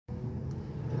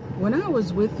When I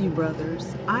was with you,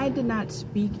 brothers, I did not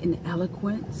speak in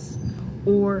eloquence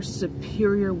or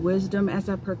superior wisdom as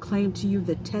I proclaimed to you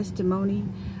the testimony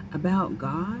about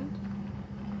God.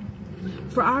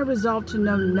 For I resolved to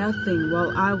know nothing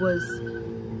while I was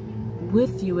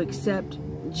with you except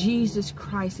Jesus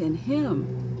Christ and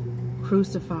Him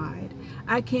crucified.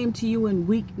 I came to you in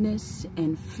weakness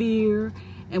and fear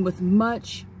and with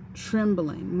much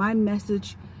trembling. My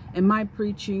message and my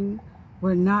preaching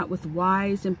were not with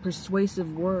wise and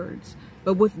persuasive words,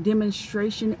 but with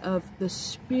demonstration of the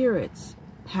Spirit's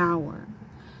power,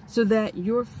 so that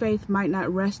your faith might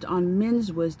not rest on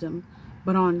men's wisdom,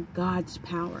 but on God's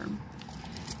power.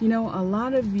 You know, a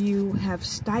lot of you have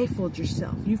stifled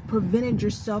yourself. You've prevented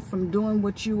yourself from doing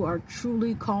what you are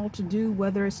truly called to do,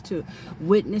 whether it's to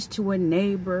witness to a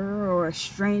neighbor or a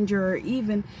stranger, or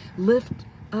even lift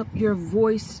up your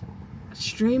voice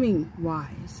streaming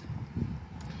wise.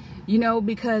 You know,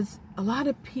 because a lot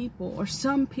of people, or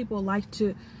some people, like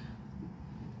to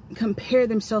compare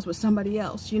themselves with somebody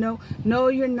else. You know, no,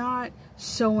 you're not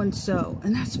so-and-so,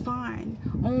 and that's fine.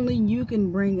 Only you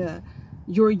can bring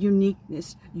your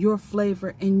uniqueness, your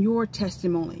flavor, and your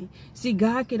testimony. See,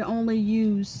 God can only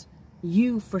use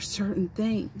you for certain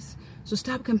things. So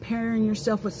stop comparing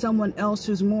yourself with someone else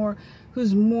who's more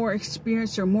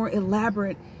experienced or more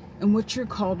elaborate in what you're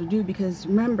called to do, because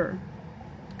remember,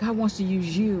 God wants to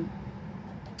use you.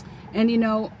 And you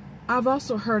know, I've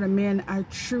also heard a man I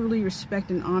truly respect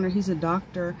and honor. He's a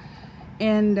doctor.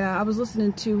 And I was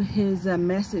listening to his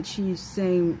message he's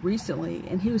saying recently.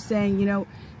 And he was saying, you know,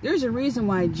 there's a reason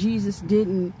why Jesus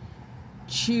didn't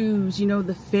choose, you know,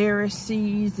 the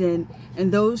Pharisees and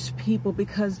those people,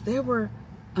 because they were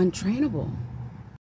untrainable.